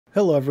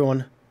Hello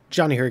everyone,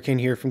 Johnny Hurricane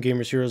here from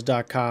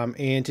GamersHeroes.com,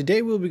 and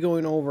today we'll be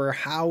going over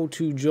how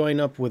to join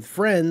up with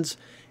friends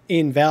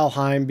in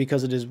Valheim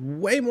because it is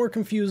way more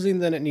confusing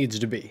than it needs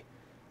to be.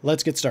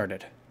 Let's get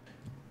started.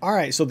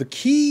 Alright, so the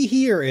key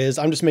here is,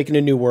 I'm just making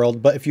a new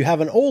world, but if you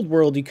have an old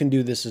world you can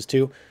do this as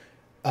too.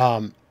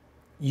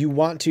 You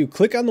want to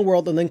click on the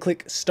world and then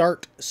click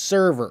Start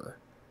Server,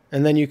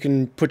 and then you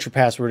can put your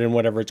password in,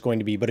 whatever it's going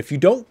to be. But if you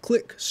don't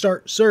click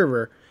Start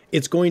Server,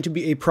 it's going to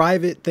be a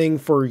private thing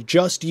for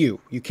just you.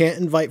 You can't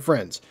invite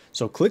friends.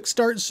 So click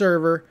Start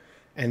Server,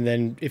 and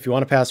then if you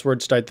want a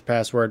password, start the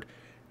password,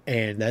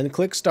 and then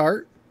click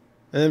Start.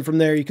 And then from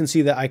there, you can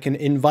see that I can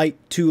invite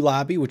to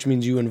lobby, which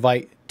means you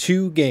invite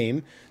to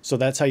game. So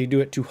that's how you do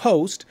it to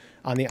host.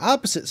 On the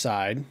opposite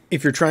side,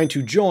 if you're trying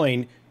to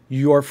join,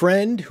 your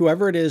friend,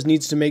 whoever it is,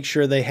 needs to make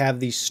sure they have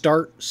the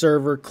Start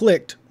Server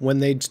clicked when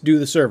they do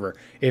the server.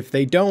 If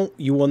they don't,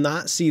 you will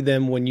not see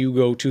them when you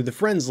go to the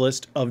friends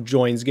list of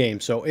joins game.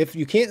 So if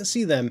you can't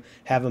see them,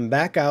 have them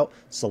back out,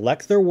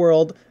 select their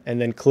world, and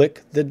then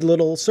click the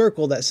little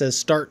circle that says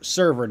Start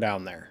Server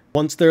down there.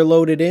 Once they're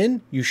loaded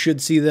in, you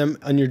should see them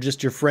on your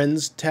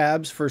friends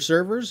tabs for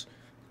servers.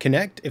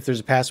 Connect. If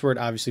there's a password,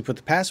 obviously put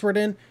the password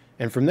in,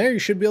 and from there you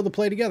should be able to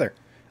play together.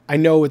 I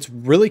know it's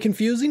really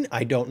confusing.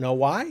 I don't know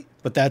why,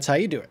 but that's how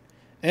you do it.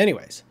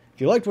 Anyways,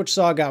 if you liked what you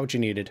saw, got what you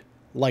needed,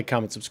 like,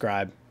 comment,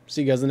 subscribe.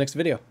 See you guys in the next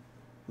video.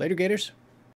 Later, Gators.